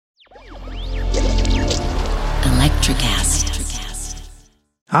LeaderCast.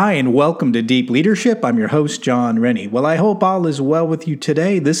 Hi, and welcome to Deep Leadership. I'm your host, John Rennie. Well, I hope all is well with you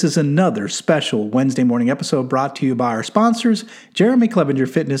today. This is another special Wednesday morning episode brought to you by our sponsors, Jeremy Clevenger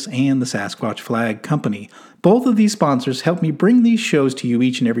Fitness and the Sasquatch Flag Company. Both of these sponsors help me bring these shows to you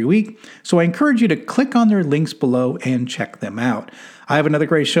each and every week, so I encourage you to click on their links below and check them out. I have another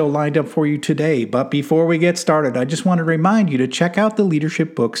great show lined up for you today, but before we get started, I just want to remind you to check out the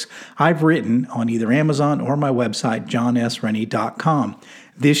leadership books I've written on either Amazon or my website, johnsrennie.com.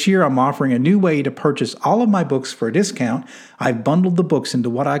 This year, I'm offering a new way to purchase all of my books for a discount. I've bundled the books into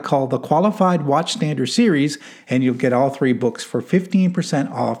what I call the Qualified Watchstander series, and you'll get all three books for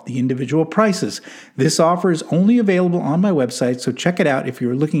 15% off the individual prices. This offer is only available on my website, so check it out if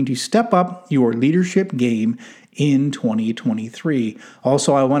you're looking to step up your leadership game in 2023.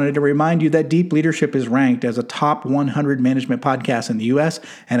 Also, I wanted to remind you that Deep Leadership is ranked as a top 100 management podcast in the U.S.,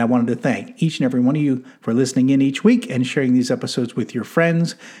 and I wanted to thank each and every one of you for listening in each week and sharing these episodes with your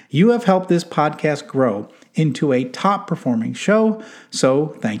friends. You have helped this podcast grow into a top-performing show, so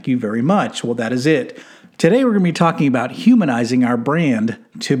thank you very much. Well, that is it. Today, we're going to be talking about humanizing our brand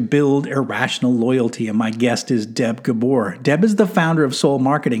to build irrational loyalty, and my guest is Deb Gabor. Deb is the founder of Soul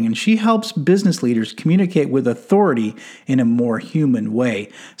Marketing, and she helps business leaders communicate with authority in a more human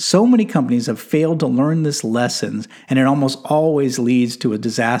way. So many companies have failed to learn this lesson, and it almost always leads to a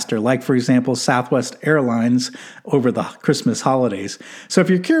disaster, like, for example, Southwest Airlines over the Christmas holidays. So if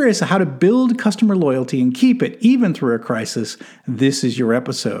you're curious how to build customer loyalty and keep it even through a crisis, this is your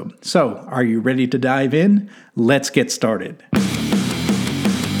episode. So, are you ready to dive in? Let's get started.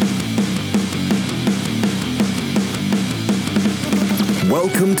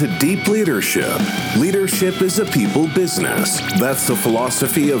 Welcome to Deep Leadership. Leadership is a people business. That's the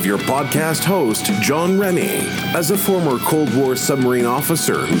philosophy of your podcast host, John Rennie. As a former Cold War submarine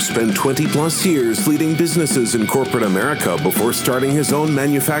officer who spent 20 plus years leading businesses in corporate America before starting his own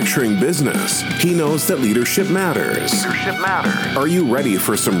manufacturing business, he knows that leadership matters. Are you ready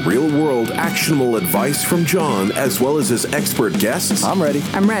for some real-world actionable advice from John as well as his expert guests? I'm ready.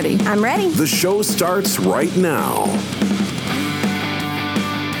 The show starts right now.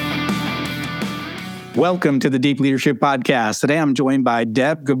 Welcome to the Deep Leadership Podcast. Today I'm joined by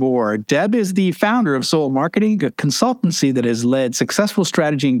Deb Gabor. Deb is the founder of Soul Marketing, a consultancy that has led successful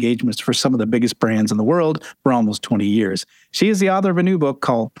strategy engagements for some of the biggest brands in the world for almost 20 years. She is the author of a new book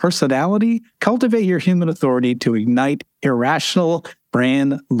called Personality: Cultivate Your Human Authority to Ignite Irrational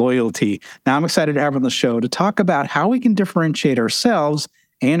Brand Loyalty. Now I'm excited to have her on the show to talk about how we can differentiate ourselves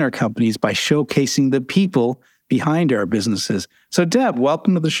and our companies by showcasing the people behind our businesses. So Deb,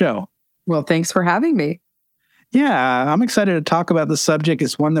 welcome to the show. Well, thanks for having me. Yeah, I'm excited to talk about the subject.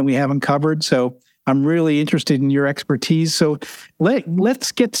 It's one that we haven't covered, so I'm really interested in your expertise. So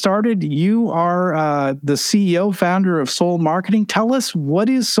let's get started. You are the CEO, founder of Soul Marketing. Tell us, what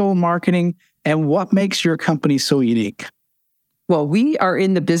is Soul Marketing and what makes your company so unique? Well, we are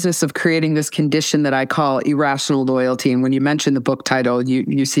in the business of creating this condition that I call irrational loyalty. And when you mention the book title,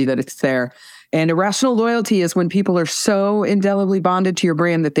 you see that it's there. And irrational loyalty is when people are so indelibly bonded to your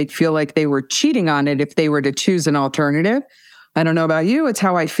brand that they feel like they were cheating on it if they were to choose an alternative. I don't know about you. It's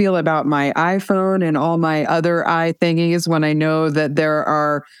how I feel about my iPhone and all my other thingies when I know that there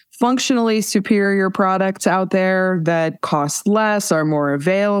are functionally superior products out there that cost less, are more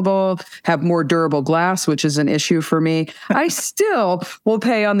available, have more durable glass, which is an issue for me. I still will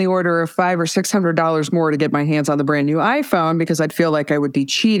pay on the order of $500 or $600 more to get my hands on the brand new iPhone because I'd feel like I would be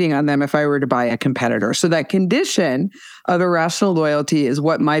cheating on them if I were to buy a competitor. So that condition of irrational loyalty is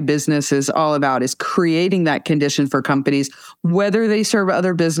what my business is all about, is creating that condition for companies, whether they serve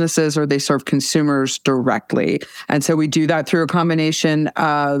other businesses or they serve consumers directly. And so we do that through a combination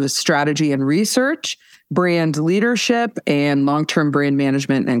of strategy and research, brand leadership, and long-term brand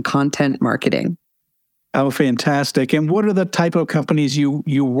management and content marketing. Oh, fantastic. And what are the type of companies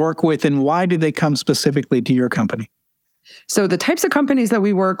you work with, and why do they come specifically to your company? So the types of companies that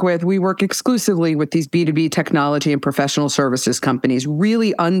we work exclusively with these B2B technology and professional services companies,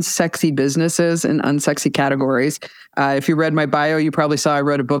 really unsexy businesses and unsexy categories. If you read my bio, you probably saw I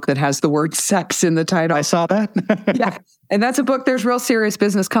wrote a book that has the word sex in the title. I saw that. Yeah. And that's a book, there's real serious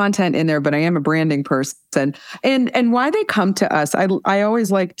business content in there, but I am a branding person. And why they come to us, I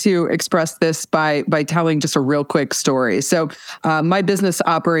always like to express this by telling just a real quick story. So my business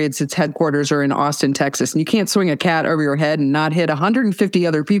operates, its headquarters are in Austin, Texas, and you can't swing a cat over your head and not hit 150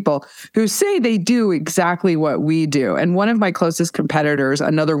 other people who say they do exactly what we do. And one of my closest competitors,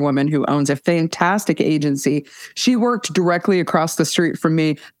 another woman who owns a fantastic agency, she worked directly across the street from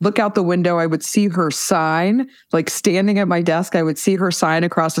me. Look out the window, I would see her sign, like standing at my desk, I would see her sign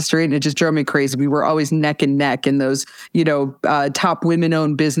across the street and it just drove me crazy. We were always neck and neck in those, top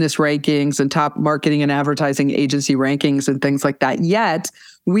women-owned business rankings and top marketing and advertising agency rankings and things like that. Yet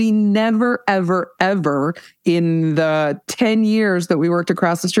we never, ever, ever in the 10 years that we worked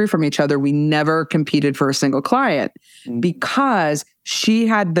across the street from each other, we never competed for a single client because she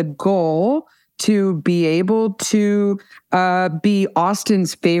had the goal to be able to be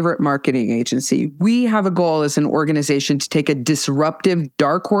Austin's favorite marketing agency. We have a goal as an organization to take a disruptive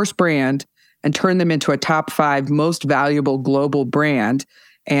dark horse brand and turn them into a top 5 most valuable global brand.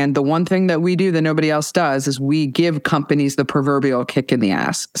 And the one thing that we do that nobody else does is we give companies the proverbial kick in the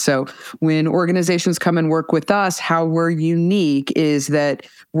ass. So when organizations come and work with us, how we're unique is that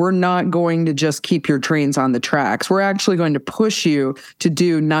we're not going to just keep your trains on the tracks. We're actually going to push you to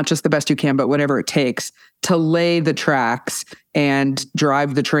do not just the best you can, but whatever it takes to lay the tracks and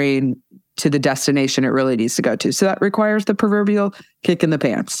drive the train to the destination it really needs to go to. So that requires the proverbial kick in the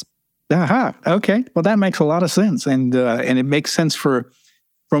pants. Aha. Okay. Well, that makes a lot of sense. And it makes sense from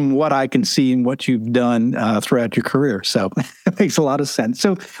what I can see and what you've done throughout your career. So it makes a lot of sense.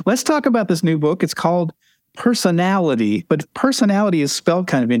 So let's talk about this new book. It's called Personality, but personality is spelled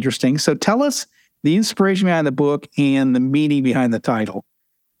kind of interesting. So tell us the inspiration behind the book and the meaning behind the title.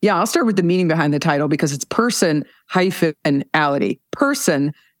 Yeah, I'll start with the meaning behind the title because it's person-ality.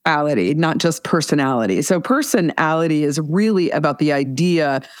 Personality, not just personality. So personality is really about the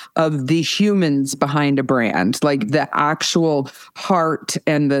idea of the humans behind a brand, like the actual heart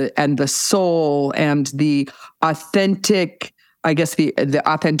and the soul and the authentic, I guess the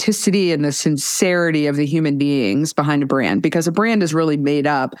authenticity and the sincerity of the human beings behind a brand, because a brand is really made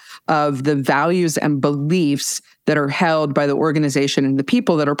up of the values and beliefs that are held by the organization and the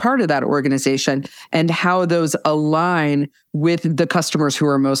people that are part of that organization and how those align with the customers who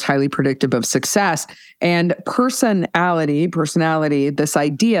are most highly predictive of success. And personality, this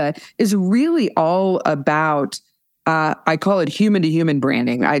idea is really all about I call it human-to-human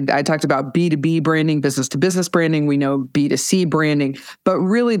branding. I talked about B2B branding, business-to-business branding. We know B2C branding, but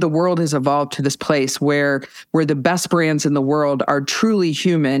really the world has evolved to this place where the best brands in the world are truly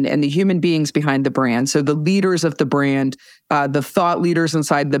human and the human beings behind the brand. So the leaders of the brand, the thought leaders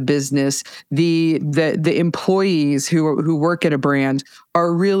inside the business, the employees who work at a brand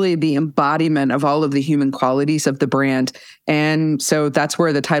are really the embodiment of all of the human qualities of the brand. And so that's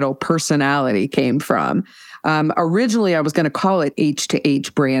where the title Personality came from. Originally, I was going to call it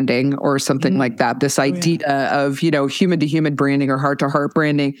H-to-H branding or something like that. This idea of, human-to-human branding or heart-to-heart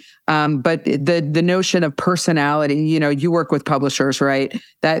branding. But the notion of personality, you work with publishers, right?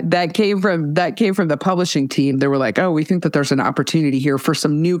 That came from the publishing team. They were like, oh, we think that there's an opportunity here for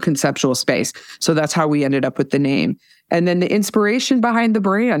some new conceptual space. So that's how we ended up with the name. And then the inspiration behind the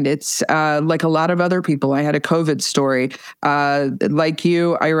brand, it's like a lot of other people. I had a COVID story. Like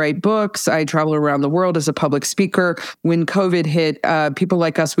you, I write books. I travel around the world as a public speaker. When COVID hit, people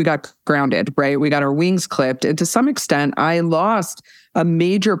like us, we got grounded, right? We got our wings clipped. And to some extent, I lost a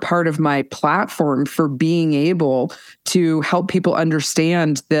major part of my platform for being able to help people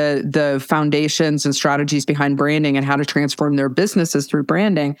understand the foundations and strategies behind branding and how to transform their businesses through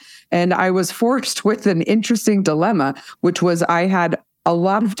branding. And I was forced with an interesting dilemma, which was I had a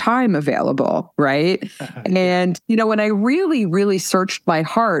lot of time available, right? And, when I really, really searched my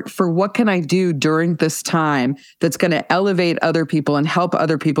heart for what can I do during this time that's going to elevate other people and help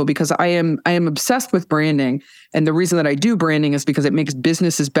other people, because I am obsessed with branding. And the reason that I do branding is because it makes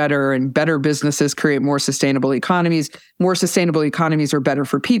businesses better, and better businesses create more sustainable economies. More sustainable economies are better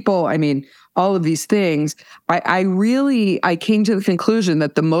for people. I mean, all of these things. I came to the conclusion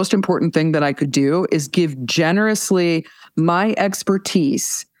that the most important thing that I could do is give generously my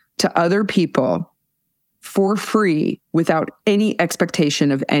expertise to other people for free without any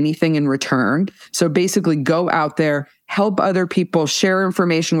expectation of anything in return. So basically go out there, help other people, share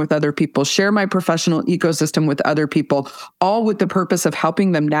information with other people, share my professional ecosystem with other people, all with the purpose of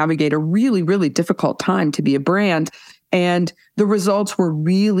helping them navigate a really, really difficult time to be a brand. And the results were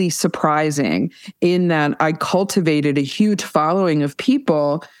really surprising in that I cultivated a huge following of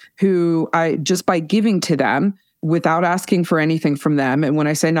people who just by giving to them, without asking for anything from them. And when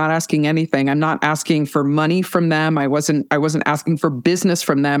I say not asking anything, I'm not asking for money from them. I wasn't asking for business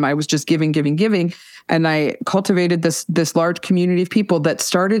from them. I was just giving. And I cultivated this large community of people that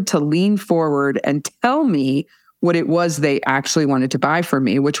started to lean forward and tell me what it was they actually wanted to buy from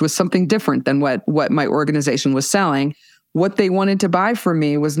me, which was something different than what my organization was selling. What they wanted to buy from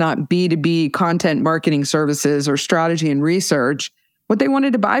me was not B2B content marketing services or strategy and research. What they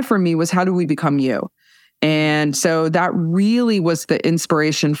wanted to buy from me was, how do we become you? And so that really was the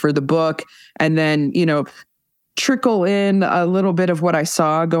inspiration for the book. And then, trickle in a little bit of what I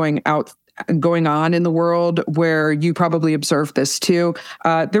saw going on in the world, where you probably observed this too.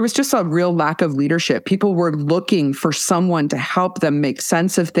 There was just a real lack of leadership. People were looking for someone to help them make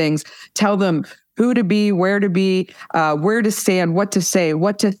sense of things, tell them who to be, where to stand, what to say,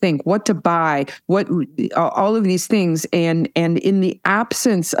 what to think, what to buy, all of these things. And in the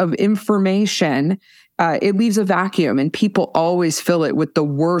absence of information, it leaves a vacuum, and people always fill it with the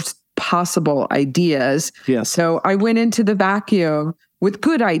worst possible ideas. Yes. So I went into the vacuum with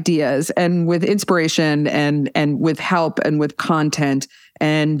good ideas and with inspiration and with help and with content.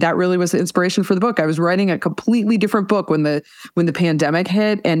 And that really was the inspiration for the book. I was writing a completely different book when the pandemic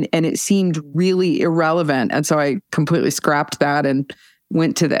hit, and it seemed really irrelevant. And so I completely scrapped that and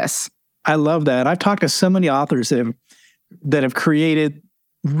went to this. I love that. I've talked to so many authors that have created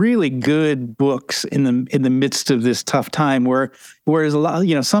really good books in the midst of this tough time, whereas a lot,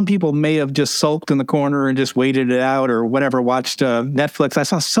 some people may have just sulked in the corner and just waited it out or whatever, watched Netflix. I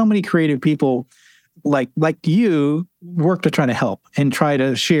saw so many creative people like you work to try to help and try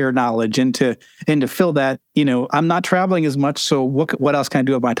to share knowledge and to fill that, I'm not traveling as much, so what else can I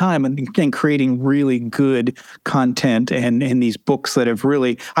do with my time? And creating really good content and these books that have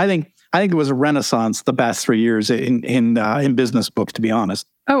really, I think it was a renaissance the past 3 years in business books, to be honest.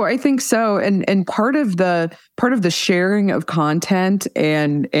 Oh, I think so. And part of the sharing of content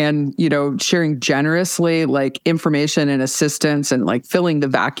and sharing generously, like information and assistance, and like filling the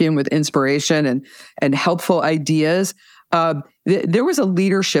vacuum with inspiration and helpful ideas. There was a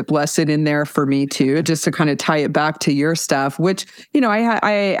leadership lesson in there for me too, just to kind of tie it back to your stuff, which,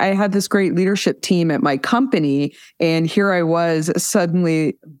 I had this great leadership team at my company, and here I was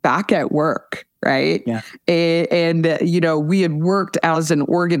suddenly back at work. Right. Yeah. And we had worked as an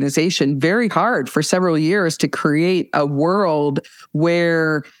organization very hard for several years to create a world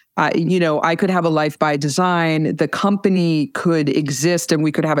where I could have a life by design. The company could exist, and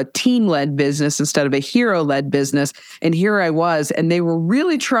we could have a team-led business instead of a hero-led business. And here I was, and they were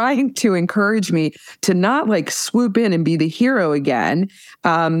really trying to encourage me to not like swoop in and be the hero again.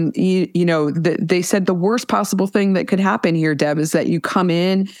 They said the worst possible thing that could happen here, Deb, is that you come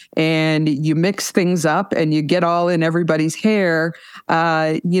in and you mix things up and you get all in everybody's hair.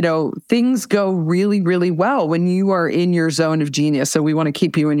 Things go really, really well when you are in your zone of genius. So we want to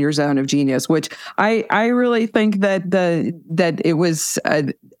keep you in your zone of genius, which I really think that it was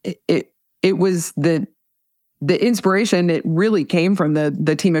the inspiration. It really came from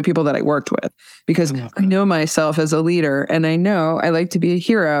the team of people that I worked with, because I know myself as a leader, and I know I like to be a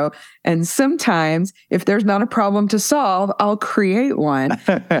hero. And sometimes if there's not a problem to solve, I'll create one.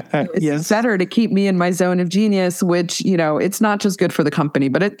 It's better to keep me in my zone of genius, which, it's not just good for the company,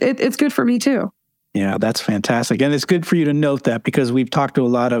 but it's good for me too. Yeah, that's fantastic. And it's good for you to note that, because we've talked to a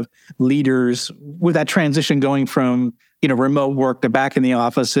lot of leaders with that transition going from, remote work to back in the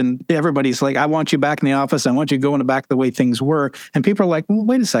office. And everybody's like, I want you back in the office. I want you going back the way things were. And people are like, well,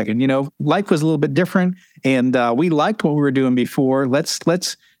 wait a second, life was a little bit different. And we liked what we were doing before. Let's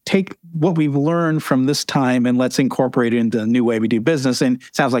take what we've learned from this time and let's incorporate it into the new way we do business. And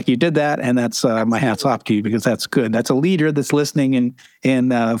it sounds like you did that. And that's my hat's off to you, because that's good. That's a leader that's listening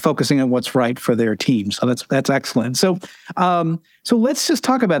and focusing on what's right for their team. So that's excellent. So let's just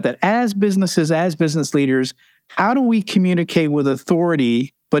talk about that. As businesses, as business leaders, how do we communicate with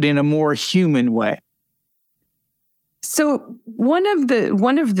authority, but in a more human way? So one of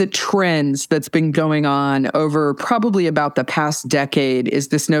the trends that's been going on over probably about the past decade is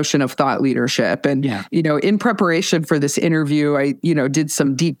this notion of thought leadership. And, in preparation for this interview, I, did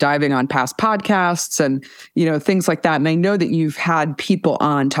some deep diving on past podcasts and, things like that. And I know that you've had people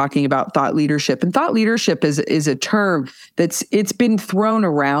on talking about thought leadership, and thought leadership is a term it's been thrown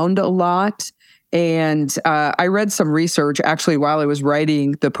around a lot. And I read some research, actually, while I was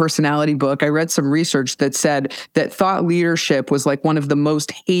writing the personality book. I read some research that said that thought leadership was like one of the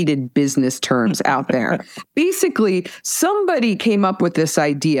most hated business terms out there. Basically, somebody came up with this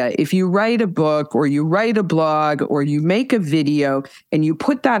idea. If you write a book or you write a blog or you make a video and you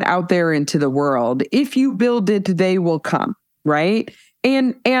put that out there into the world, if you build it, they will come, right?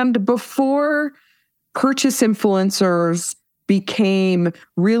 And before purchase influencers became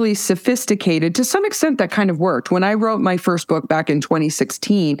really sophisticated, to some extent that kind of worked. When I wrote my first book back in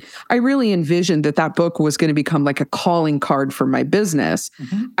 2016, I really envisioned that book was going to become like a calling card for my business.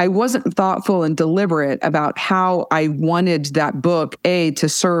 Mm-hmm. I wasn't thoughtful and deliberate about how I wanted that book, A, to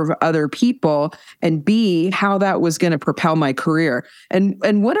serve other people, and B, how that was going to propel my career.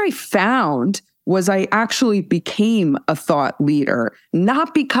 And what I found was I actually became a thought leader,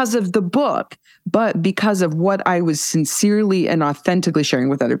 not because of the book, but because of what I was sincerely and authentically sharing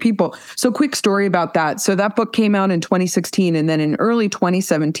with other people. So quick story about that. So that book came out in 2016. And then in early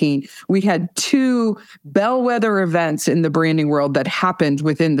 2017, we had two bellwether events in the branding world that happened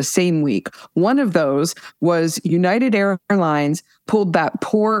within the same week. One of those was United Airlines pulled that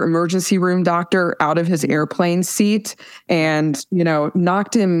poor emergency room doctor out of his airplane seat and,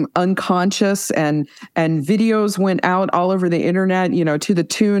 knocked him unconscious, and videos went out all over the internet, to the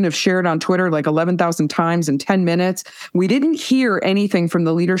tune of shared on Twitter like 11,000 times in 10 minutes. We didn't hear anything from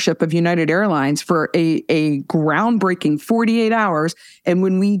the leadership of United Airlines for a groundbreaking 48 hours. And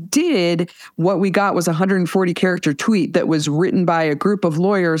when we did, what we got was a 140 character tweet that was written by a group of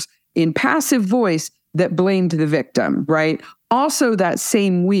lawyers in passive voice that blamed the victim, right? Also, that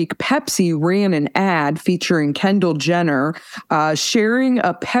same week, Pepsi ran an ad featuring Kendall Jenner sharing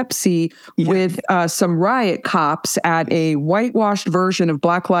a Pepsi with some riot cops at a whitewashed version of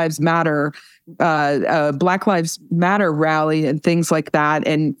Black Lives Matter rally and things like that,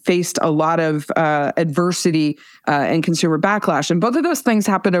 and faced a lot of adversity and consumer backlash. And both of those things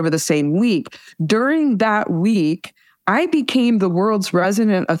happened over the same week. During that week, I became the world's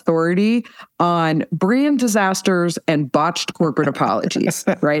resident authority on brand disasters and botched corporate apologies,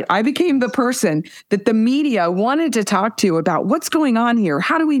 right? I became the person that the media wanted to talk to about what's going on here.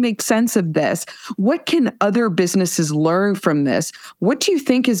 How do we make sense of this? What can other businesses learn from this? What do you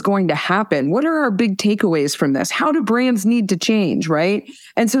think is going to happen? What are our big takeaways from this? How do brands need to change, right?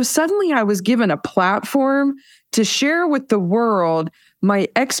 And so suddenly I was given a platform to share with the world my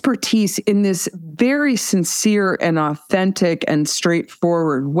expertise in this very sincere and authentic and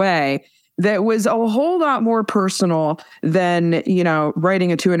straightforward way that was a whole lot more personal than,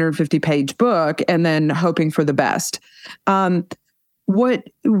 writing a 250-page book and then hoping for the best.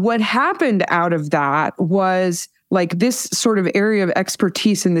 What happened out of that was like this sort of area of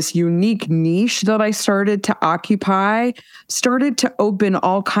expertise in this unique niche that I started to occupy started to open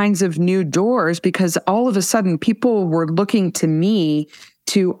all kinds of new doors, because all of a sudden people were looking to me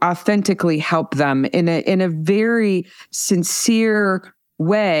to authentically help them in a very sincere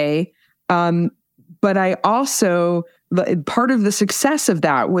way. But I also, part of the success of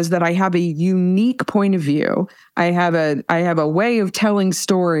that was that I have a unique point of view. I have a way of telling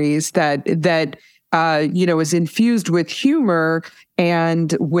stories that is infused with humor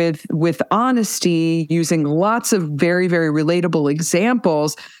and with honesty, using lots of very, very relatable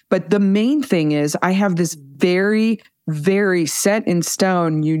examples. But the main thing is I have this very, very set in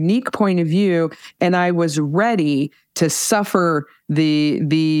stone, unique point of view, and I was ready to suffer the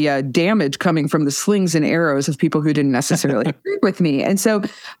damage coming from the slings and arrows of people who didn't necessarily agree with me. And so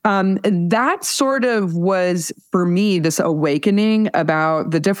that sort of was, for me, this awakening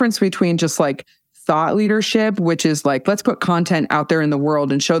about the difference between just like thought leadership, which is like, let's put content out there in the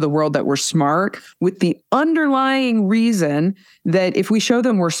world and show the world that we're smart, with the underlying reason that if we show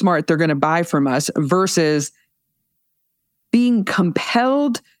them we're smart, they're going to buy from us, versus being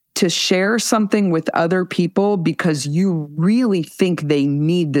compelled to share something with other people because you really think they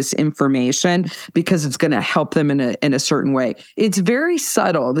need this information because it's going to help them in a certain way. It's very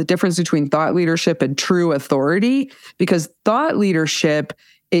subtle, the difference between thought leadership and true authority, because thought leadership,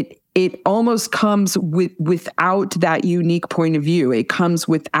 it almost comes without that unique point of view. It comes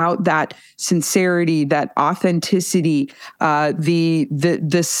without that sincerity, that authenticity,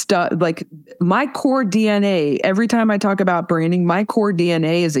 the stuff, like my core DNA. Every time I talk about branding, my core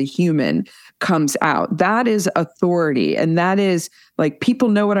DNA as a human comes out. That is authority. And that is like, people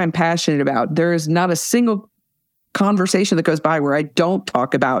know what I'm passionate about. There is not a single conversation that goes by where I don't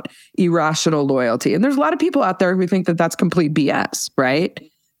talk about irrational loyalty. And there's a lot of people out there who think that that's complete BS, right?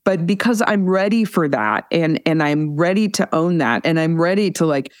 But because I'm ready for that, and I'm ready to own that, and I'm ready to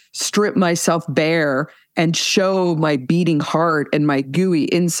like strip myself bare and show my beating heart and my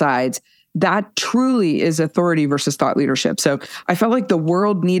gooey insides, that truly is authority versus thought leadership. So I felt like the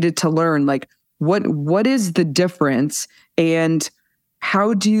world needed to learn, like, what is the difference, and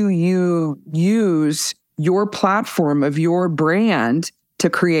how do you use your platform of your brand to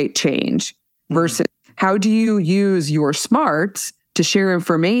create change, versus how do you use your smarts to share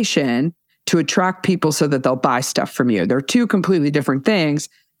information to attract people so that they'll buy stuff from you. They're two completely different things.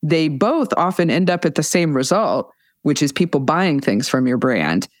 They both often end up at the same result, which is people buying things from your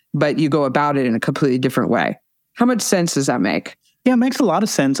brand, but you go about it in a completely different way. How much sense does that make? Yeah, it makes a lot of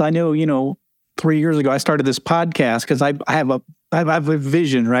sense. I know, 3 years ago, I started this podcast because I have a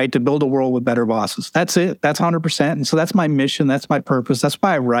vision, right, to build a world with better bosses. That's it. That's 100%. And so that's my mission. That's my purpose. That's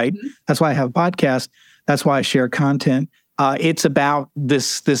why I write. That's why I have a podcast. That's why I share content. It's about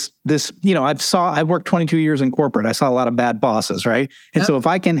this. I worked 22 years in corporate. I saw a lot of bad bosses, right? And so if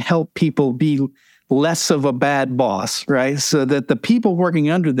I can help people be less of a bad boss, right? So that the people working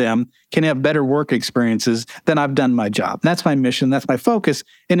under them can have better work experiences, then I've done my job. That's my mission. That's my focus.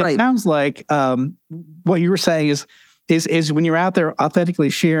 And it sounds like what you were saying is when you're out there authentically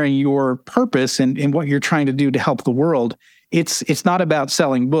sharing your purpose and what you're trying to do to help the world, it's not about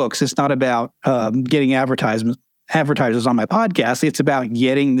selling books. It's not about getting advertisers on my podcast. It's about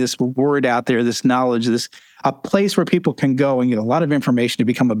getting this word out there, this knowledge, a place where people can go and get a lot of information to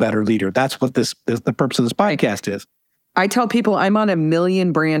become a better leader. That's what the purpose of this podcast is. I tell people I'm on a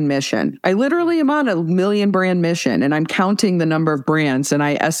million brand mission. I literally am on a million brand mission, and I'm counting the number of brands. And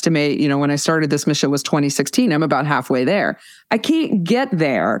I estimate, when I started this mission was 2016, I'm about halfway there. I can't get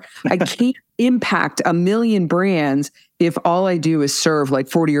there. I can't impact a million brands if all I do is serve like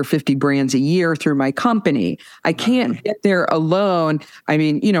 40 or 50 brands a year through my company. I can't get there alone. I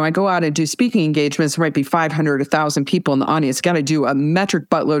mean, I go out and do speaking engagements. There might be 500, 1,000 people in the audience. Got to do a metric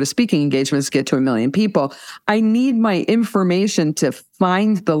buttload of speaking engagements to get to a million people. I need my information to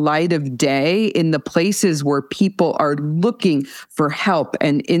find the light of day in the places where people are looking for help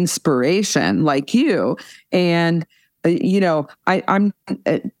and inspiration, like you. And I'm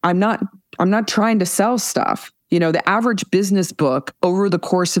not trying to sell stuff. The average business book over the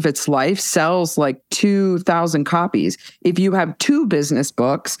course of its life sells like 2,000 copies. If you have two business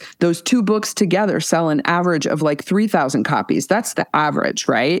books, those two books together sell an average of like 3,000 copies. That's the average,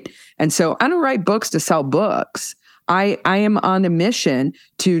 right? And so I don't write books to sell books. I am on a mission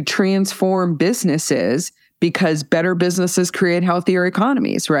to transform businesses because better businesses create healthier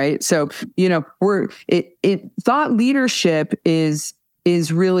economies, right? So, thought leadership is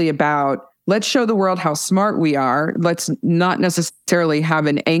really about, let's show the world how smart we are. Let's not necessarily have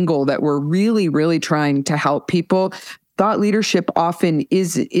an angle that we're really, really trying to help people. Thought leadership often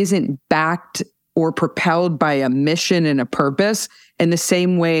isn't backed or propelled by a mission and a purpose in the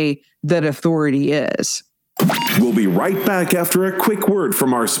same way that authority is. We'll be right back after a quick word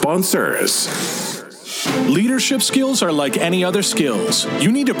from our sponsors. Leadership skills are like any other skills.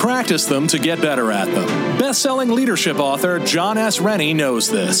 You need to practice them to get better at them. Best-selling leadership author John S. Rennie knows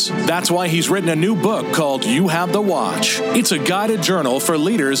this. That's why he's written a new book called You Have the Watch. It's a guided journal for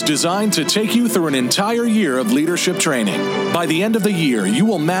leaders designed to take you through an entire year of leadership training. By the end of the year, you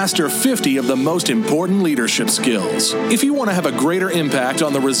will master 50 of the most important leadership skills. If you want to have a greater impact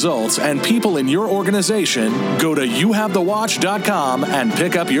on the results and people in your organization, go to youhavethewatch.com and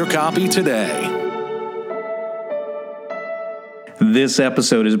pick up your copy today. This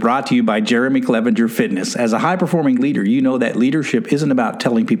episode is brought to you by Jeremy Clevenger Fitness. As a high-performing leader, you know that leadership isn't about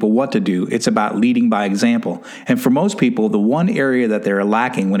telling people what to do. It's about leading by example. And for most people, the one area that they're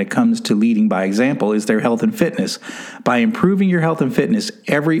lacking when it comes to leading by example is their health and fitness. By improving your health and fitness,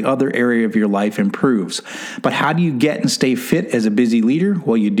 every other area of your life improves. But how do you get and stay fit as a busy leader?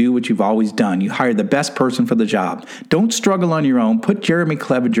 Well, you do what you've always done. You hire the best person for the job. Don't struggle on your own. Put Jeremy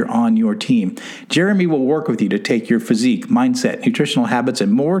Clevenger on your team. Jeremy will work with you to take your physique, mindset, nutritional habits,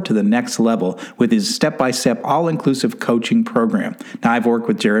 and more to the next level with his step-by-step, all-inclusive coaching program. Now, I've worked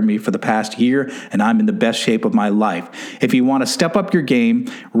with Jeremy for the past year, and I'm in the best shape of my life. If you want to step up your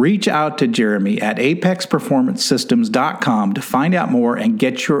game, reach out to Jeremy at apexperformancesystems.com to find out more and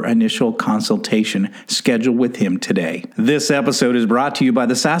get your initial consultation scheduled with him today. This episode is brought to you by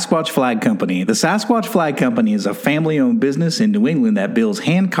the Sasquatch Flag Company. The Sasquatch Flag Company is a family-owned business in New England that builds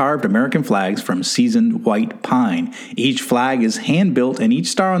hand-carved American flags from seasoned white pine. Each flag is hand-built and each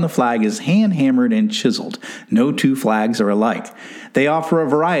star on the flag is hand-hammered and chiseled. No two flags are alike. They offer a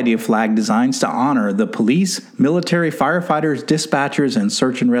variety of flag designs to honor the police, military, firefighters, dispatchers, and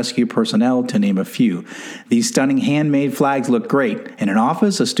search and rescue personnel, to name a few. These stunning handmade flags look great in an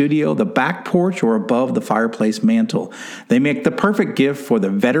office, a studio, the back porch, or above the fireplace mantle. They make the perfect gift for the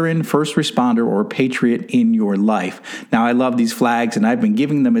veteran, first responder, or patriot in your life. Now, I love these flags, and I've been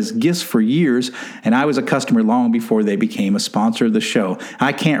giving them as gifts for years, and I was a customer long before they became a sponsor of the show.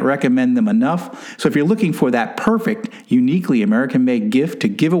 I can't recommend them enough. So if you're looking for that perfect, uniquely American-made gift to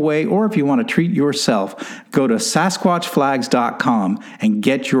give away, or if you want to treat yourself, go to SasquatchFlags.com and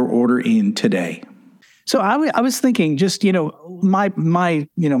get your order in today. So I was thinking, just, my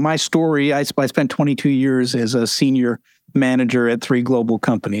story, I spent 22 years as a senior manager at 3 global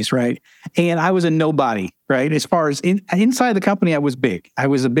companies, right? And I was a nobody, right? As far as inside the company, I was big. I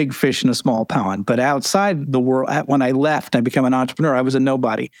was a big fish in a small pond. But outside the world, when I left, I became an entrepreneur. I was a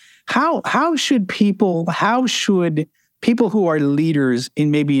nobody. How should people who are leaders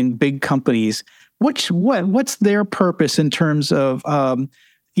in big companies, what's their purpose in terms of,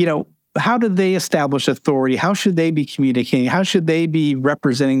 how do they establish authority? How should they be communicating? How should they be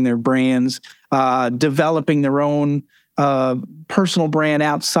representing their brands, developing their own personal brand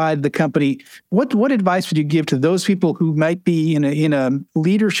outside the company? What advice would you give to those people who might be in a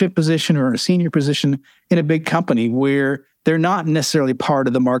leadership position or a senior position in a big company where they're not necessarily part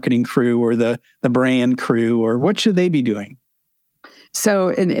of the marketing crew or the brand crew, or what should they be doing? So,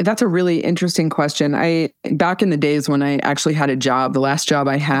 and that's a really interesting question. Back in the days when I actually had a job, the last job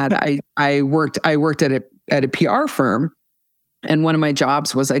I had, I worked at a PR firm. And one of my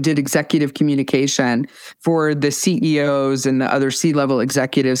jobs was I did executive communication for the CEOs and the other C-level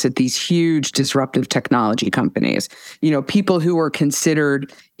executives at these huge disruptive technology companies. People who were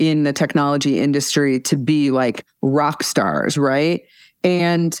considered in the technology industry to be like rock stars, right?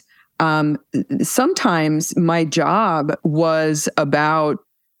 And sometimes my job was about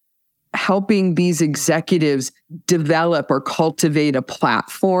helping these executives develop or cultivate a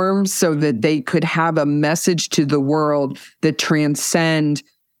platform so that they could have a message to the world that transcended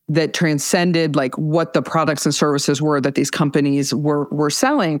like what the products and services were that these companies were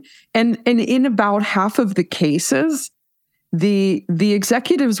selling. And in about half of the cases, the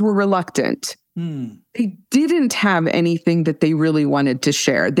executives were reluctant. They didn't have anything that they really wanted to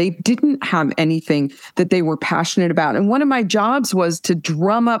share. They didn't have anything that they were passionate about. And one of my jobs was to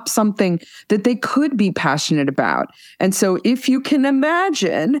drum up something that they could be passionate about. And so if you can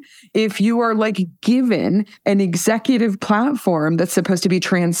imagine, if you are like given an executive platform that's supposed to be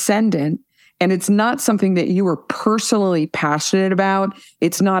transcendent, and it's not something that you are personally passionate about,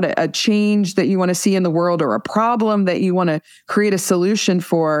 it's not a change that you want to see in the world or a problem that you want to create a solution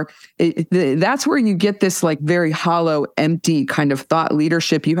for, that's where you get this like very hollow, empty kind of thought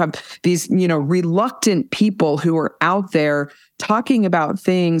leadership. You have these, reluctant people who are out there talking about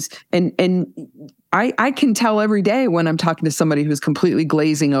things, and I can tell every day when I'm talking to somebody who's completely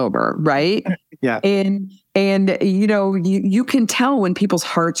glazing over, right? Yeah. And you can tell when people's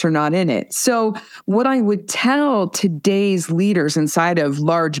hearts are not in it. So what I would tell today's leaders inside of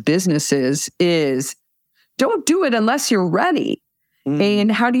large businesses is don't do it unless you're ready.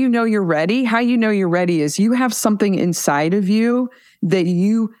 And how do you know you're ready? How you know you're ready is you have something inside of you that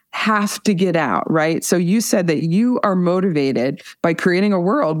you have to get out, right? So you said that you are motivated by creating a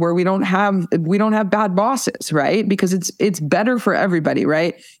world where we don't have bad bosses, right? Because it's better for everybody,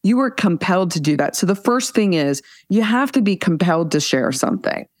 right? You were compelled to do that. So the first thing is you have to be compelled to share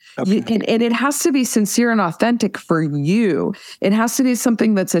something. Okay. And it has to be sincere and authentic for you. It has to be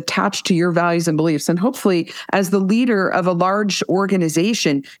something that's attached to your values and beliefs. And hopefully, as the leader of a large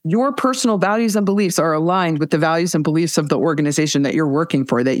organization, your personal values and beliefs are aligned with the values and beliefs of the organization that you're working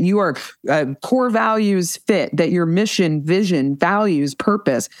for, that you are core values fit, that your mission, vision, values,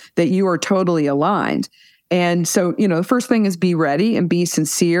 purpose, that you are totally aligned. And so, the first thing is be ready and be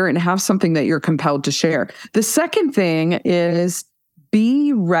sincere and have something that you're compelled to share. The second thing is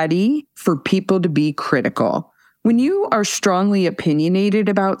be ready for people to be critical. When you are strongly opinionated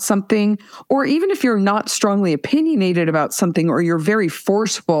about something, or even if you're not strongly opinionated about something, or you're very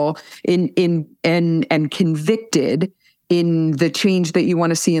forceful and convicted in the change that you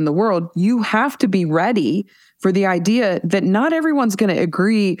want to see in the world, you have to be ready for the idea that not everyone's going to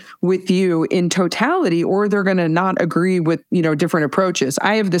agree with you in totality, or they're going to not agree with, different approaches.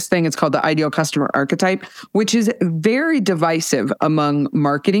 I have this thing, it's called the ideal customer archetype, which is very divisive among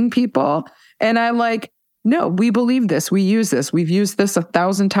marketing people. And I'm like, no, we believe this. We use this. We've used this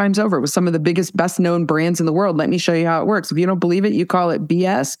 1,000 times over with some of the biggest, best known brands in the world. Let me show you how it works. If you don't believe it, you call it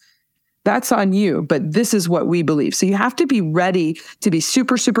BS. That's on you, but this is what we believe. So you have to be ready to be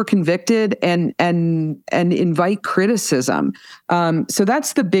super, super convicted and invite criticism. So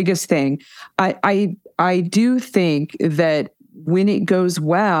that's the biggest thing. I do think that when it goes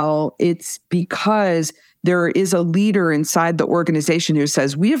well, it's because there is a leader inside the organization who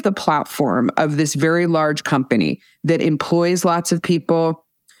says, we have the platform of this very large company that employs lots of people,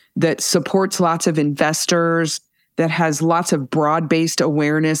 that supports lots of investors, that has lots of broad-based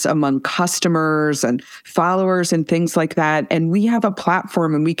awareness among customers and followers and things like that. And we have a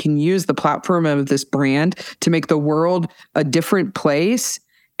platform, and we can use the platform of this brand to make the world a different place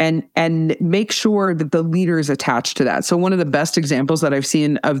and make sure that the leader is attached to that. So one of the best examples that I've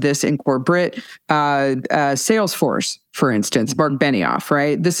seen of this in corporate, Salesforce, for instance, Mark Benioff,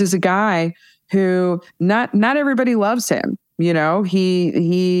 right? This is a guy who not everybody loves him. He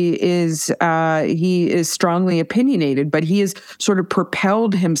is strongly opinionated, but he has sort of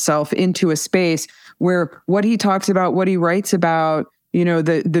propelled himself into a space where what he talks about, what he writes about,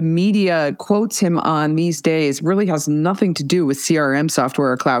 the media quotes him on these days really has nothing to do with CRM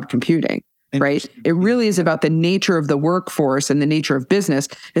software or cloud computing. right? It really is about the nature of the workforce and the nature of business.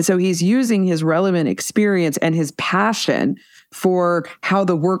 And so he's using his relevant experience and his passion for how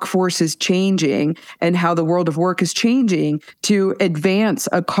the workforce is changing and how the world of work is changing to advance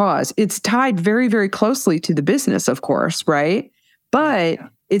a cause. It's tied very, very closely to the business, of course, right? But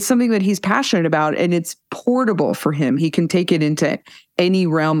it's something that he's passionate about, and it's portable for him. He can take it into any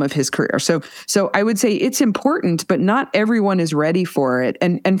realm of his career. So I would say it's important, but not everyone is ready for it.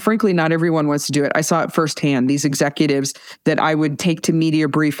 And frankly, not everyone wants to do it. I saw it firsthand. These executives that I would take to media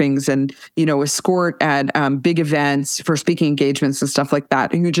briefings and, escort at big events for speaking engagements and stuff like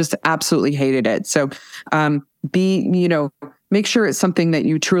that, and who just absolutely hated it. So make sure it's something that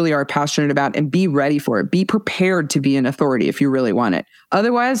you truly are passionate about and be ready for it. Be prepared to be an authority if you really want it.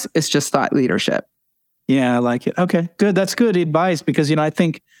 Otherwise, it's just thought leadership. Yeah, I like it. Okay, good. That's good advice because, I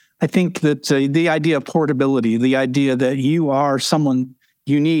think that the idea of portability, the idea that you are someone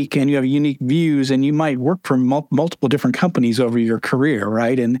unique and you have unique views and you might work for multiple different companies over your career,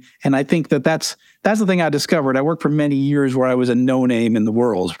 right? And I think that's the thing I discovered. I worked for many years where I was a no name in the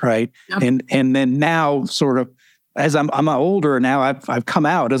world, right? Yep. And then now sort of as I'm older now, I've come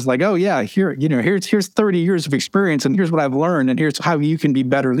out as like, oh yeah, here's 30 years of experience and here's what I've learned and here's how you can be a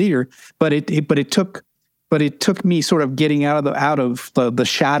better leader. But it took me sort of getting out of the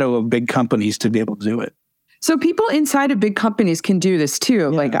shadow of big companies to be able to do it. So people inside of big companies can do this too. Yeah.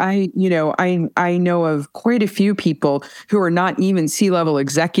 Like I know of quite a few people who are not even C-level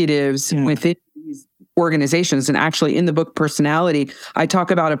executives within these organizations. And actually in the book Personality, I talk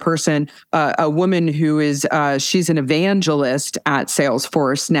about a person, a woman who is, she's an evangelist at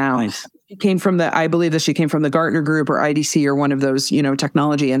Salesforce now. Nice. I believe that she came from the Gartner Group or IDC or one of those,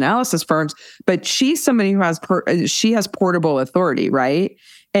 technology analysis firms, but she's somebody who she has portable authority, right?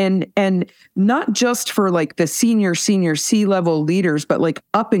 And not just for like the senior C-level leaders, but like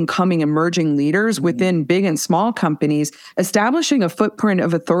up and coming emerging leaders within big and small companies, establishing a footprint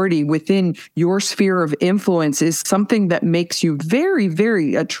of authority within your sphere of influence is something that makes you very,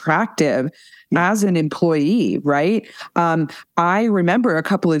 very attractive as an employee, right? I remember a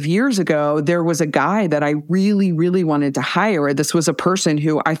couple of years ago, there was a guy that I really, really wanted to hire. This was a person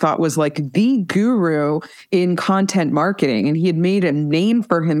who I thought was like the guru in content marketing. And he had made a name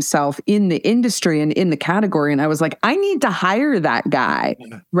for himself in the industry and in the category. And I was like, I need to hire that guy,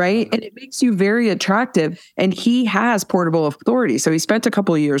 right? And it makes you very attractive. And he has portable authority. So he spent a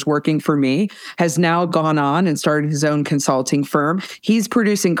couple of years working for me, has now gone on and started his own consulting firm. He's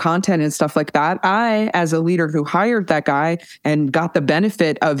producing content and stuff like that. I, as a leader who hired that guy and got the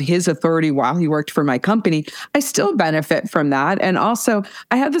benefit of his authority while he worked for my company, I still benefit from that. And also,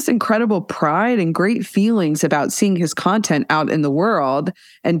 I have this incredible pride and great feelings about seeing his content out in the world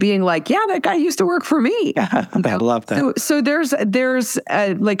and being like, yeah, that guy used to work for me. I love that. So there's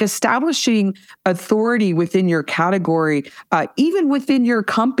like establishing authority within your category, even within your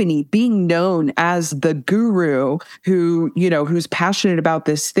company, being known as the guru who's passionate about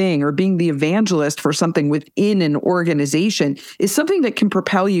this thing, or being the evangelist for something within an organization is something that can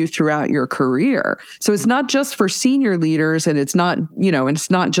propel you throughout your career. So it's not just for senior leaders, and it's not, and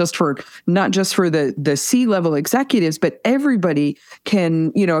it's not just for the C-level executives, but everybody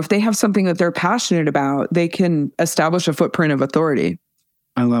can, if they have something that they're passionate about, they can establish a footprint of authority.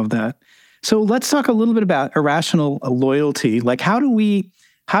 I love that. So let's talk a little bit about irrational loyalty. Like how do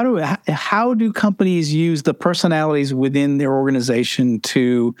companies use the personalities within their organization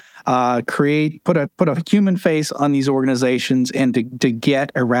to put a human face on these organizations and to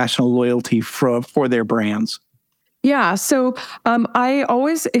get irrational loyalty for their brands? Yeah. So I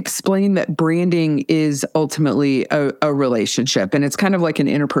always explain that branding is ultimately a relationship, and it's kind of like an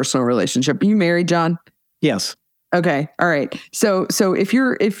interpersonal relationship. Are you married, John? Yes. Okay. All right. So if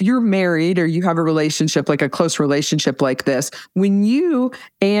you're married or you have a relationship, like a close relationship like this, when you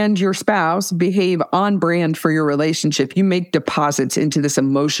and your spouse behave on brand for your relationship, you make deposits into this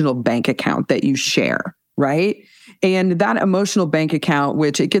emotional bank account that you share, right? And that emotional bank account,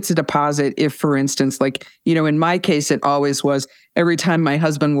 which it gets a deposit if, for instance, like, in my case, it always was every time my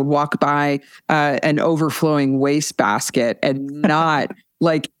husband would walk by an overflowing wastebasket and not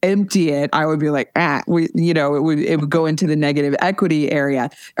like empty it, I would be like, it would go into the negative equity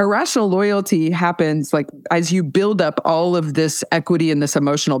area. Irrational loyalty happens like as you build up all of this equity in this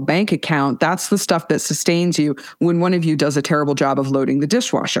emotional bank account. That's the stuff that sustains you when one of you does a terrible job of loading the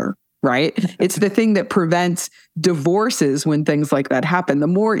dishwasher. right? It's the thing that prevents divorces when things like that happen. The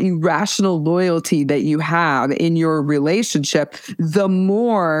more irrational loyalty that you have in your relationship, the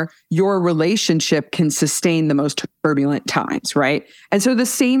more your relationship can sustain the most turbulent times, right? And so the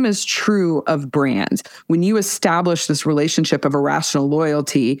same is true of brands. When you establish this relationship of irrational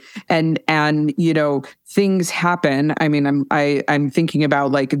loyalty and things happen. I mean, I'm thinking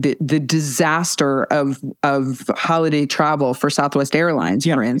about like the disaster of holiday travel for Southwest Airlines,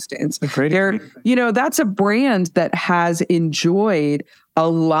 for instance. That's a brand that has enjoyed a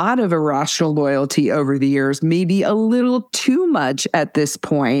lot of irrational loyalty over the years, maybe a little too much at this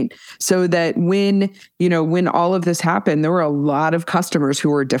point, so that when all of this happened, there were a lot of customers who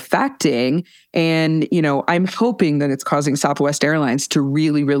were defecting. And, I'm hoping that it's causing Southwest Airlines to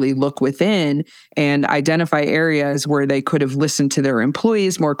really, really look within and identify areas where they could have listened to their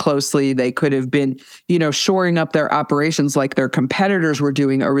employees more closely. They could have been, shoring up their operations like their competitors were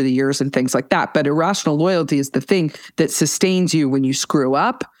doing over the years and things like that. But irrational loyalty is the thing that sustains you when you screw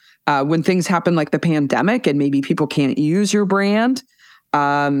up, when things happen like the pandemic and maybe people can't use your brand.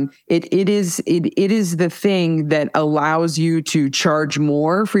 It is the thing that allows you to charge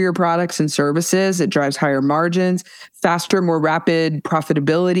more for your products and services. It drives higher margins, faster, more rapid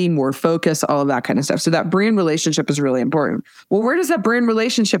profitability, more focus, all of that kind of stuff. So that brand relationship is really important. Well, where does that brand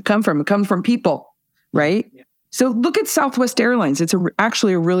relationship come from? It comes from people, right? Yeah. So look at Southwest Airlines. It's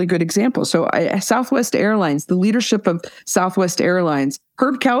actually a really good example. So Southwest Airlines, the leadership of Southwest Airlines,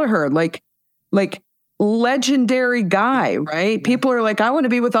 Herb Kelleher, like legendary guy, right? People are like, I want to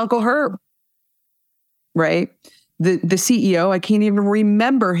be with Uncle Herb, right? The CEO, I can't even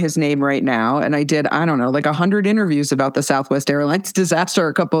remember his name right now. And I did, 100 interviews about the Southwest Airlines disaster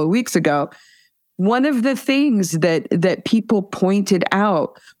a couple of weeks ago. One of the things that people pointed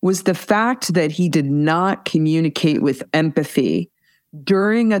out was the fact that he did not communicate with empathy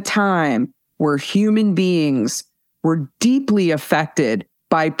during a time where human beings were deeply affected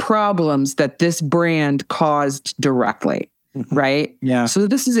by problems that this brand caused directly, right? Yeah. So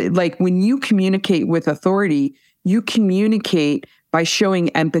this is like when you communicate with authority, you communicate by showing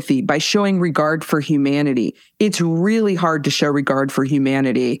empathy, by showing regard for humanity. It's really hard to show regard for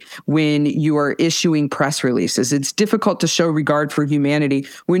humanity when you are issuing press releases. It's difficult to show regard for humanity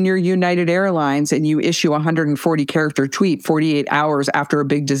when you're United Airlines and you issue a 140-character tweet 48 hours after a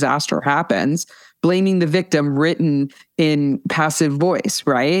big disaster happens, blaming the victim written in passive voice,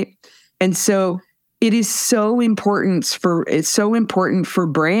 right? And so it is so important for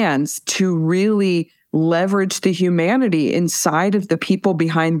brands to really leverage the humanity inside of the people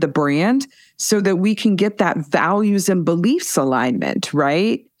behind the brand so that we can get that values and beliefs alignment,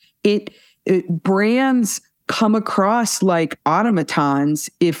 right? Brands come across like automatons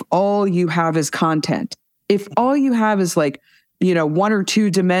if all you have is content. If all you have is like, one or two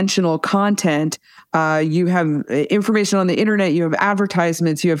dimensional content, you have information on the internet, you have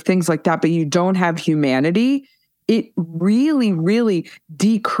advertisements, you have things like that, but you don't have humanity, it really, really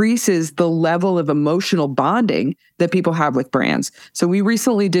decreases the level of emotional bonding that people have with brands. So we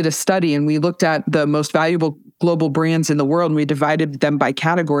recently did a study and we looked at the most valuable global brands in the world and we divided them by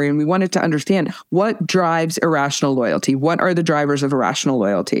category and we wanted to understand what drives irrational loyalty. What are the drivers of irrational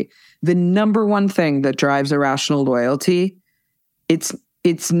loyalty? The number one thing that drives irrational loyalty,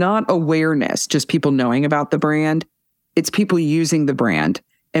 it's not awareness, just people knowing about the brand. It's people using the brand.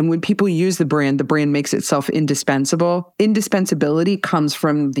 And when people use the brand makes itself indispensable. Indispensability comes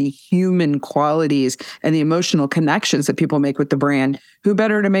from the human qualities and the emotional connections that people make with the brand. Who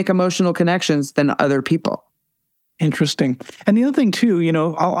better to make emotional connections than other people? Interesting. And the other thing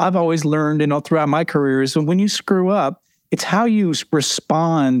too, I've always learned, throughout my career is when you screw up, it's how you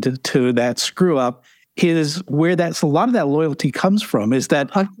respond to that screw up is where a lot of that loyalty comes from, is that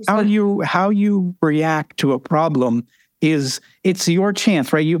 100%. how you react to a problem it's your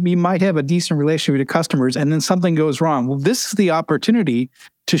chance, right? You might have a decent relationship with your customers and then something goes wrong. Well, this is the opportunity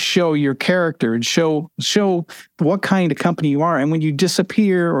to show your character and show what kind of company you are. And when you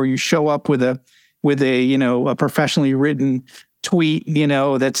disappear or you show up with a professionally written tweet,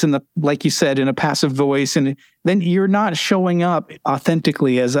 that's like you said, in a passive voice, and then you're not showing up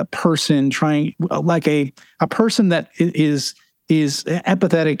authentically as a person like a person that is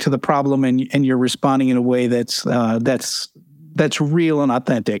empathetic to the problem, and you're responding in a way that's real and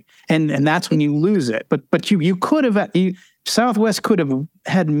authentic, and that's when you lose it. But you could have Southwest could have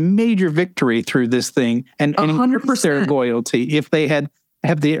had major victory through this thing and increased their loyalty if they had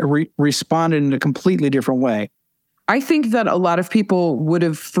responded in a completely different way. I think that a lot of people would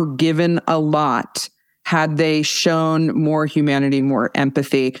have forgiven a lot had they shown more humanity, more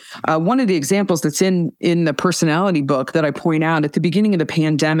empathy. One of the examples that's in the personality book that I point out at the beginning of the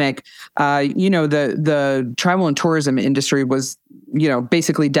pandemic, the travel and tourism industry was,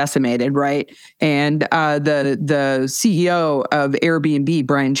 basically decimated, right? And the CEO of Airbnb,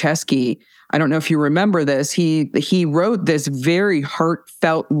 Brian Chesky, I don't know if you remember this, he wrote this very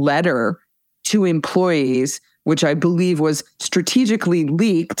heartfelt letter to employees, which I believe was strategically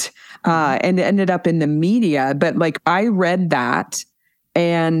leaked and ended up in the media. But I read that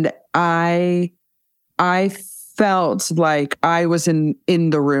and I felt like I was in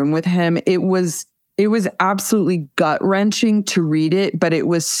the room with him. It was absolutely gut-wrenching to read it, but it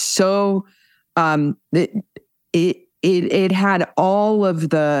was so it had all of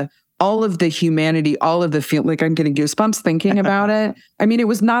the humanity, all of the feel. Like, I'm getting goosebumps thinking about it. I mean, it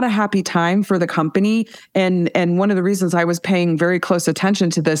was not a happy time for the company. And one of the reasons I was paying very close attention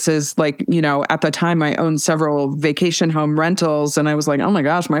to this is at the time I owned several vacation home rentals, and I was like, oh my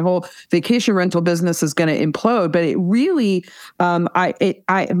gosh, my whole vacation rental business is going to implode. But it really,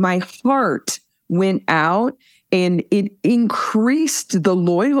 my heart went out, and it increased the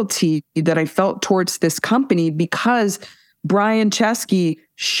loyalty that I felt towards this company because Brian Chesky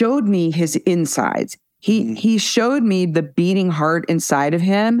showed me his insides. He showed me the beating heart inside of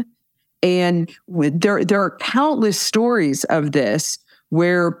him. And there are countless stories of this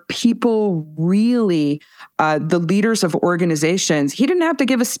where people really, the leaders of organizations, he didn't have to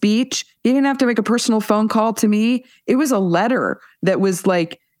give a speech. He didn't have to make a personal phone call to me. It was a letter that was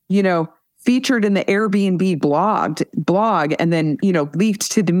featured in the Airbnb blog and then,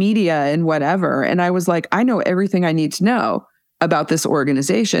 leaked to the media and whatever. And I was like, I know everything I need to know about this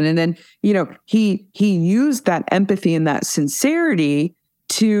organization. And then, he used that empathy and that sincerity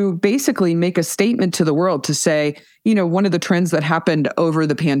to basically make a statement to the world to say, one of the trends that happened over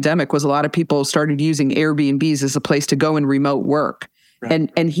the pandemic was a lot of people started using Airbnbs as a place to go and remote work.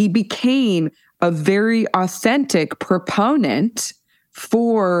 Right. And he became a very authentic proponent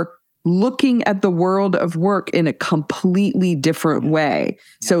for looking at the world of work in a completely different way.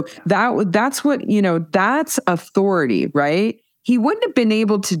 So that's what, that's authority, right? He wouldn't have been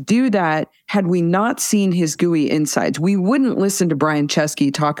able to do that had we not seen his gooey insides. We wouldn't listen to Brian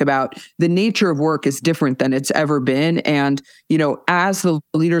Chesky talk about the nature of work is different than it's ever been. And, as the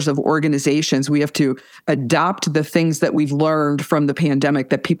leaders of organizations, we have to adopt the things that we've learned from the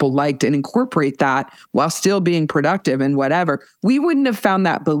pandemic that people liked and incorporate that while still being productive and whatever. We wouldn't have found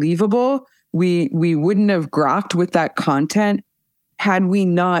that believable. We wouldn't have grokked with that content had we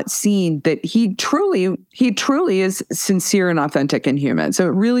not seen that he truly is sincere and authentic and human. So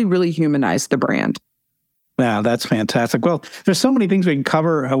it really, really humanized the brand. Wow, that's fantastic. Well, there's so many things we can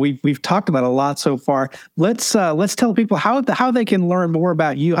cover. We've talked about a lot so far. Let's tell people how they can learn more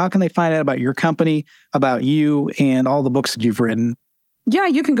about you. How can they find out about your company, about you, and all the books that you've written? Yeah,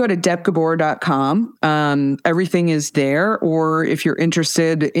 you can go to debgabor.com. Everything is there. Or if you're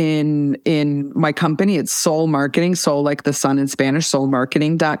interested in my company, it's Soul Marketing, soul like the sun in Spanish,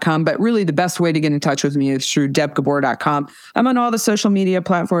 soulmarketing.com. But really the best way to get in touch with me is through debgabor.com. I'm on all the social media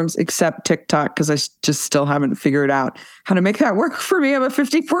platforms except TikTok because I just still haven't figured out how to make that work for me. I'm a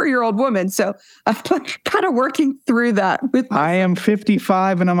 54-year-old woman, so I'm kind of working through that. I am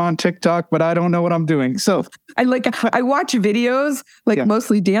 55 and I'm on TikTok, but I don't know what I'm doing. So I watch videos,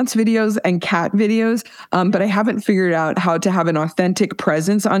 mostly dance videos and cat videos, but I haven't figured out how to have an authentic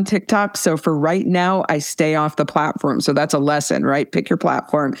presence on TikTok. So for right now, I stay off the platform. So that's a lesson, right? Pick your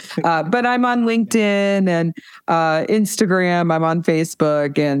platform. But I'm on LinkedIn and Instagram. I'm on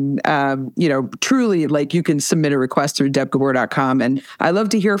Facebook, and truly, you can submit a request through debgabor.com. And I love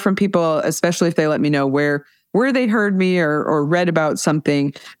to hear from people, especially if they let me know where they heard me or read about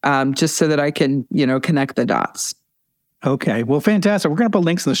something, just so that I can, connect the dots. Okay. Well, fantastic. We're going to put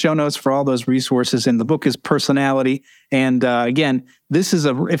links in the show notes for all those resources. And the book is Personality. And again,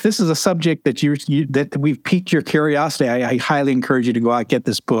 if this is a subject that that we've piqued your curiosity, I highly encourage you to go out, get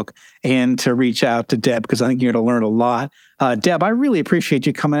this book, and to reach out to Deb, because I think you're going to learn a lot. Deb, I really appreciate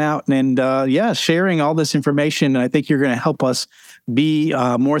you coming out and sharing all this information. And I think you're going to help us be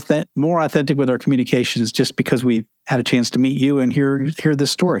more authentic with our communications, just because we had a chance to meet you and hear this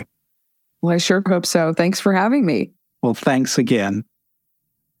story. Well, I sure hope so. Thanks for having me. Well, thanks again.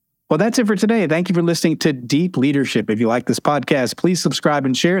 Well, that's it for today. Thank you for listening to Deep Leadership. If you like this podcast, please subscribe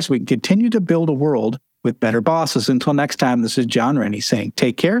and share so we can continue to build a world with better bosses. Until next time, this is John Rennie saying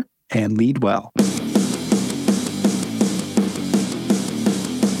take care and lead well.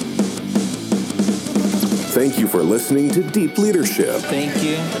 Thank you for listening to Deep Leadership. Thank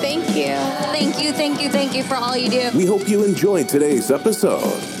you. Thank you. Thank you, thank you, thank you for all you do. We hope you enjoyed today's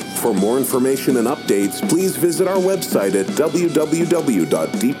episode. For more information and updates, please visit our website at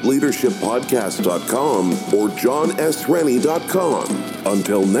www.deepleadershippodcast.com or johnsrennie.com.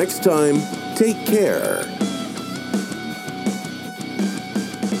 Until next time, take care.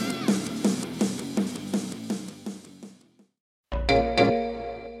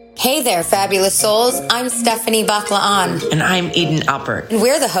 Hey there, fabulous souls. I'm Stephanie Baklaan. And I'm Eden Alpert. And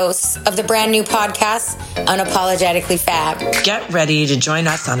we're the hosts of the brand new podcast, Unapologetically Fab. Get ready to join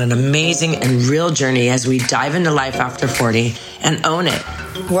us on an amazing and real journey as we dive into life after 40 and own it.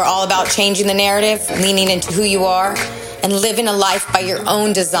 We're all about changing the narrative, leaning into who you are, and living a life by your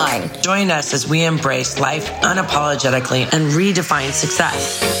own design. Join us as we embrace life unapologetically and redefine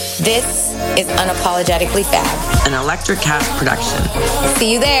success. This is Unapologetically Fab, an Electric Cast production.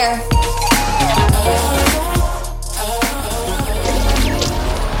 See you there.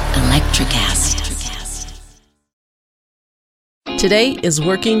 Electricast. Today is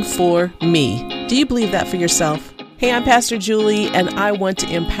working for me. Do you believe that for yourself? Hey, I'm Pastor Julie, and I want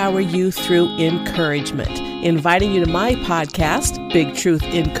to empower you through encouragement. Inviting you to my podcast, Big Truth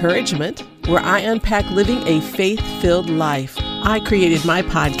Encouragement, where I unpack living a faith-filled life. I created my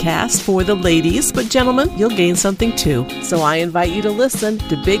podcast for the ladies, but gentlemen, you'll gain something too. So I invite you to listen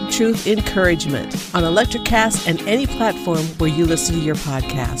to Big Truth Encouragement on Electricast and any platform where you listen to your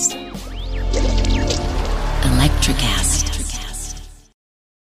podcast. Electricast.